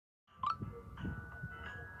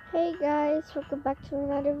Hey guys, welcome back to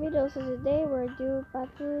another video. So today we're doing about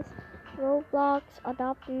this Roblox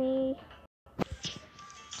Adopt Me.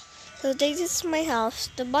 So this is my house.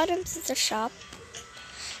 The bottom is the shop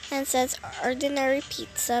and says ordinary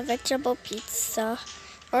pizza, vegetable pizza.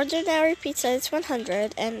 Ordinary pizza is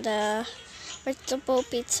 100 and vegetable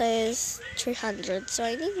pizza is 300. So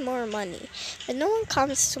I need more money. But no one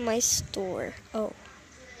comes to my store. Oh.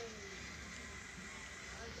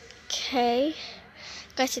 Okay.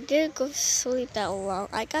 Guys, I didn't go to sleep that long.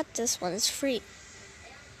 I got this one. It's free.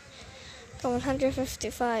 Got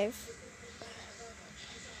 155.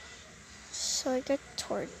 So I got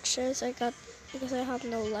torches. Because I have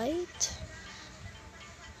no light.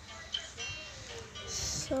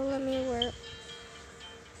 So let me wear.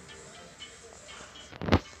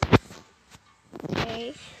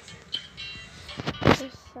 Okay.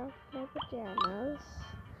 Just some my pajamas.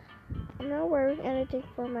 I'm not wearing anything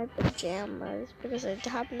for my pajamas because I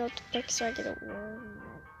have no toothpick, so I gotta wear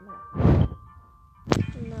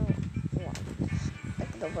no one. I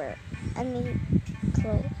gotta wear any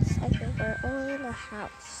clothes. I can wear only in the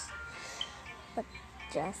house, but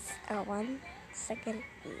just 1 second.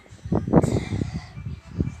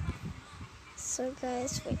 So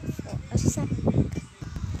guys, wait for a sec.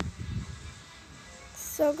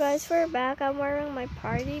 So guys, we're back. I'm wearing my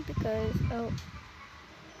party because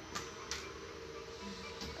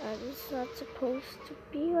it's not supposed to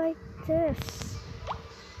be like this.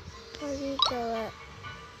 Party delete.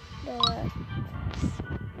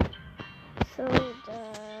 So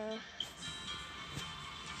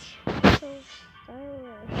so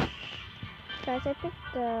stylish. Guys, I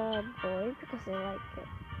picked the boy because I like it.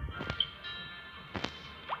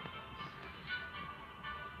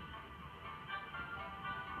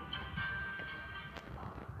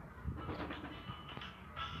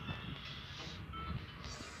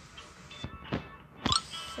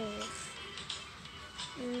 So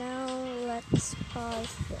now let's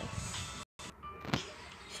pause this.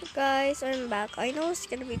 So guys, I'm back. I know it's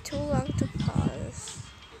gonna be too long to pause.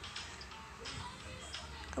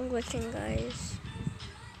 I'm glitching, guys.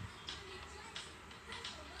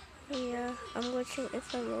 Yeah, I'm glitching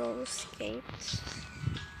if I'm roller skates.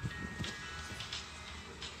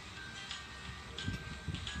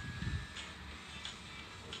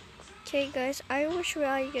 Okay guys, I wish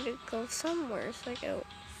I could go somewhere so I could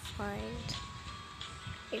find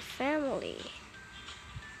a family.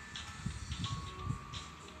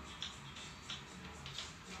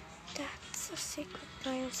 That's a secret.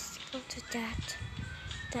 Let's go to that.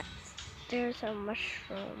 There's a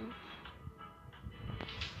mushroom.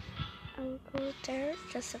 I'll go there.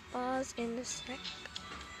 Just a pause in a sec.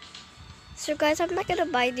 So guys, I'm not gonna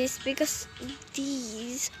buy this because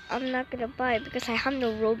I'm not gonna buy because I have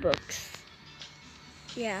no Robux.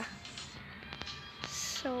 Yeah.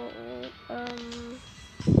 So let's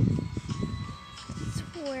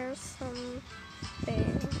wear something.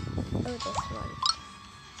 Oh, this one.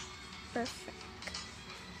 Perfect.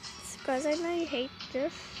 So guys, I know you hate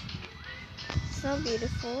this. It's so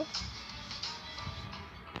beautiful.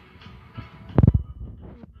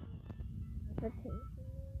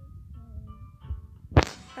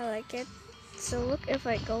 I like it. So look, if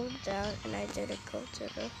I go down and I didn't go to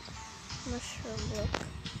the mushroom,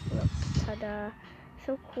 look, ta-da.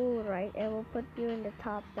 So cool, right? It will put you in the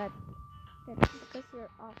top. That's because you're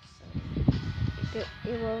awesome.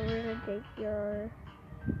 It will relegate your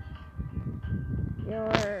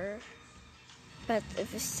pet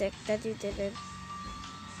if it's sick that you didn't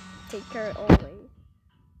take care always.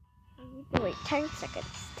 You need to wait 10 seconds.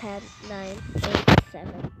 10, 9, 8, 7, 6,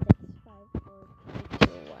 5, 4, 3,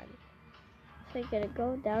 2, 1. So you're gonna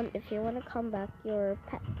go down. If you want to come back, your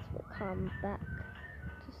pets will come back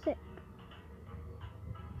to sick.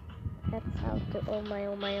 That's how to. Oh my,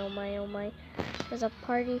 oh my, oh my, oh my. There's a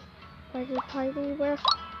party where.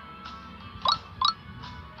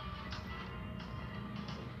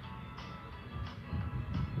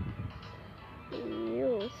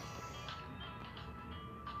 Ew.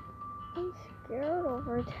 I'm scared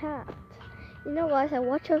over that. You know guys, I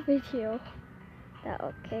watched a video. That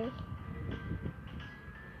okay.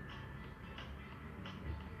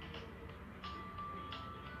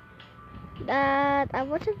 That I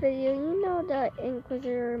watched a video. You know the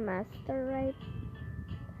Inquisitor Master, right?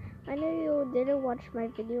 I know you didn't watch my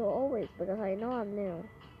video always because I know I'm new.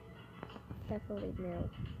 Definitely new.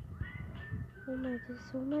 Oh my, there's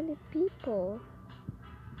so many people.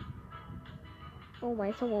 Oh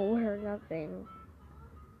my, someone will hear nothing.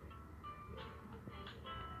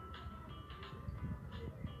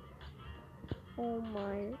 Oh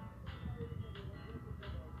my.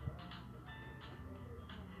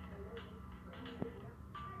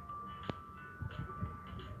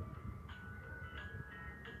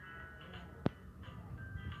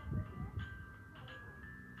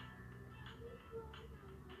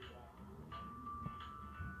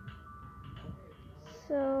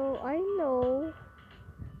 So I know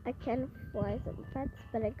I can fly some pets,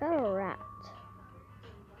 but I got a rat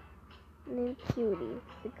named Cutie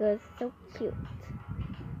because it's so cute.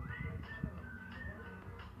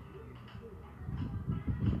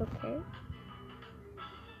 Okay.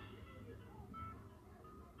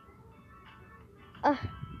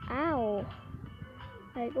 Ow.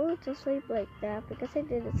 I go to sleep like that because I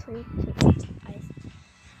didn't sleep too.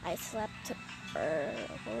 I slept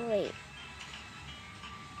early.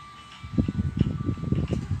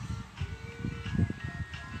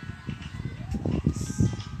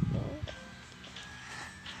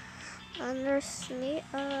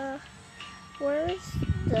 Understand? Where's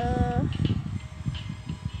the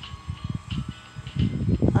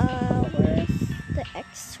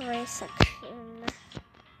X-ray section?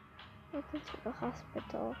 Welcome to the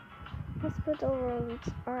hospital. Hospital rooms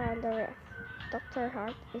are on the left. Dr.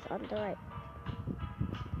 Hart is on the right.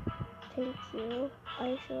 Thank you. Are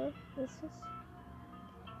you sure this is?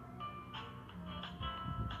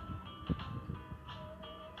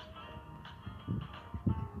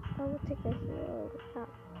 I will take a healing apple.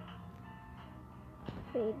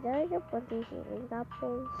 Wait, did I get 20 healing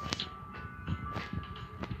apples?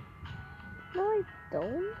 No, I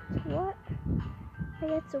don't. What? I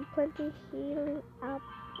get some 20 healing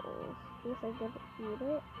apples. Yes, I didn't eat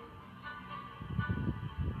it.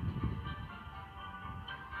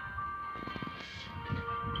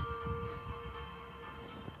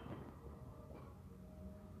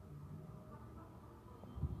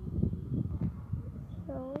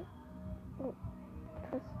 So,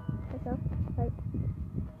 trust myself. Like,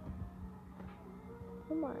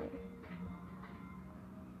 come on.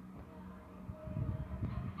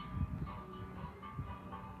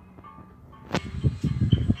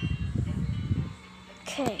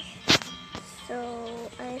 Okay. So,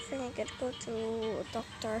 I think I could go to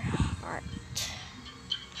Dr. Hart.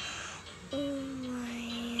 Oh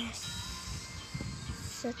my.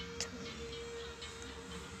 Set.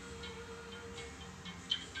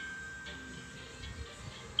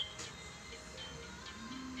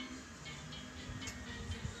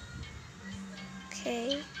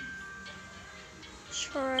 Okay.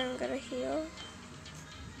 Sure, I'm gonna heal.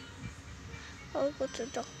 I'll go to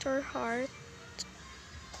Dr. Hart.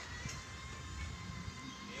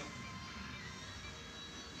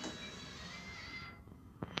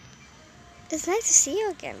 It's nice to see you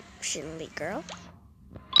again, Shinley girl.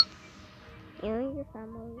 You and your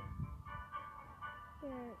family. Yeah,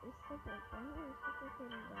 it's so good. I know it's so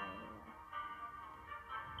good.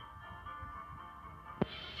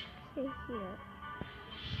 Stay here.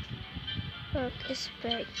 Look, it's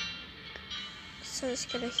big. So it's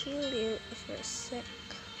gonna heal you if you're sick.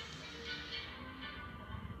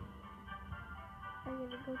 I'm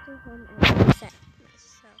gonna go to home and reset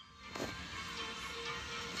myself.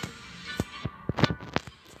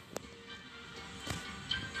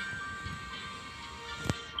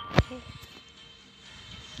 Okay.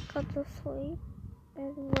 Go to sleep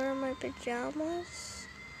and wear my pajamas.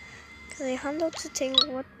 Cause I handled to think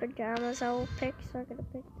what pajamas I will pick, so I'm gonna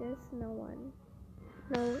pick this. No,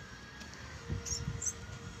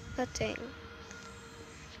 nothing.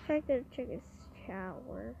 I'm gonna take a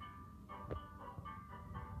shower.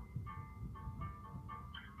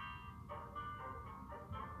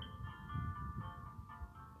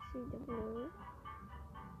 See the blue.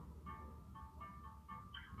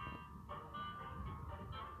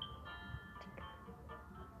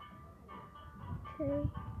 Okay.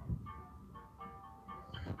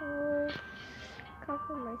 So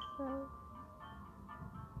cover myself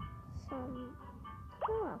some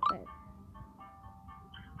cool outfit.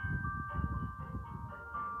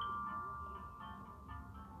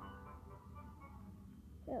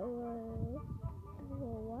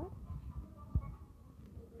 What?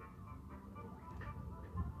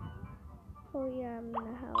 Oh yeah, I'm in the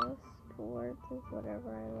house. Towards is whatever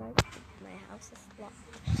I like. My house is locked,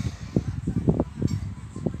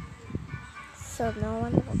 so no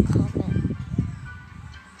one will comment.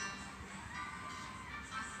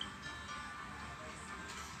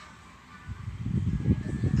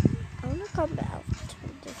 I wanna come out to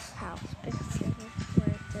this house because I'm for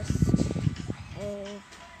this whole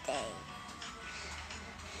day.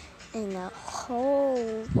 In a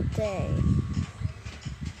whole day.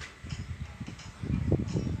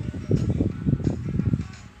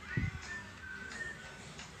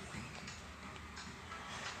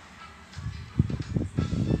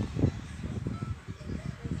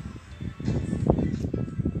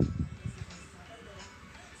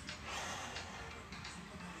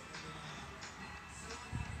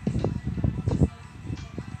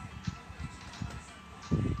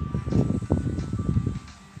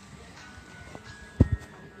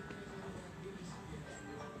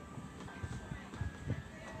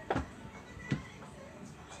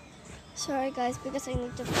 Sorry guys, because I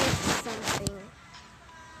need to fix something.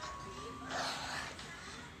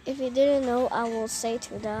 If you didn't know, I'll say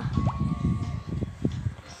it now.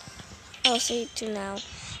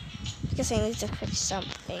 Because I need to fix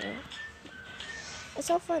something. It's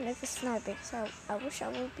so fun if it's not because I wish I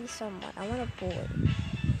would be someone. I want a boy.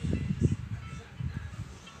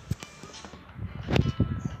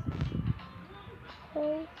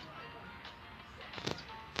 Okay.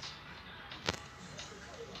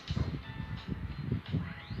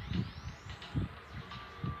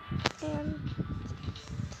 And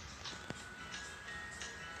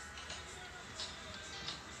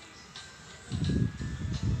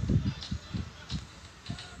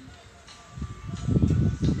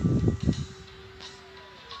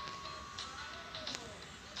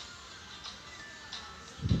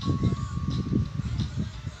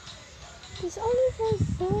it's only for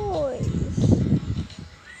boys.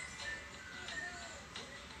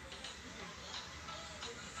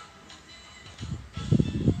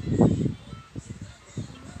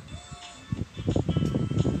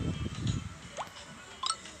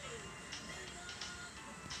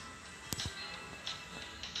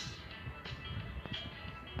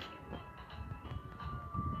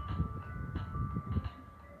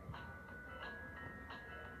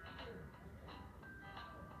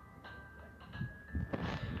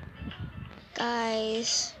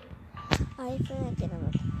 Guys, I think I did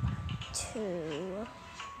another part 2.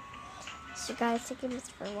 So guys, thank you much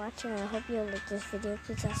for watching. I hope you like this video.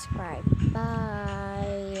 Please subscribe. Bye.